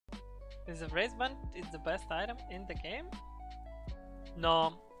Is the race band is the best item in the game?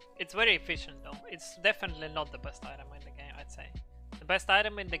 No, it's very efficient though. It's definitely not the best item in the game, I'd say. The best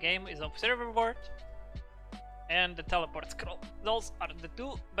item in the game is Observer Board and the Teleport Scroll. Those are the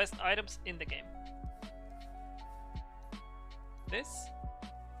two best items in the game. This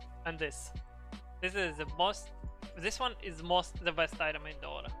and this. This is the most. This one is the best item in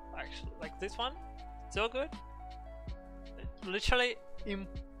Dota. Actually, like this one, so good. Literally,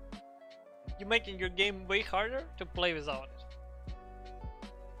 you're making your game way harder to play without it.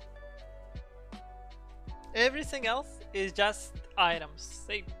 Everything else is just items.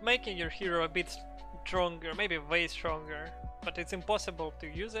 They making your hero a bit stronger, maybe way stronger, but it's impossible to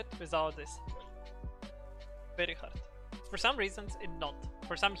use it without this. Very hard. For some reasons, it's not.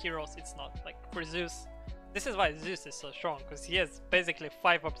 For some heroes, it's not. Like for Zeus, this is why Zeus is so strong, because he has basically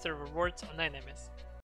 5 observer wards on enemies.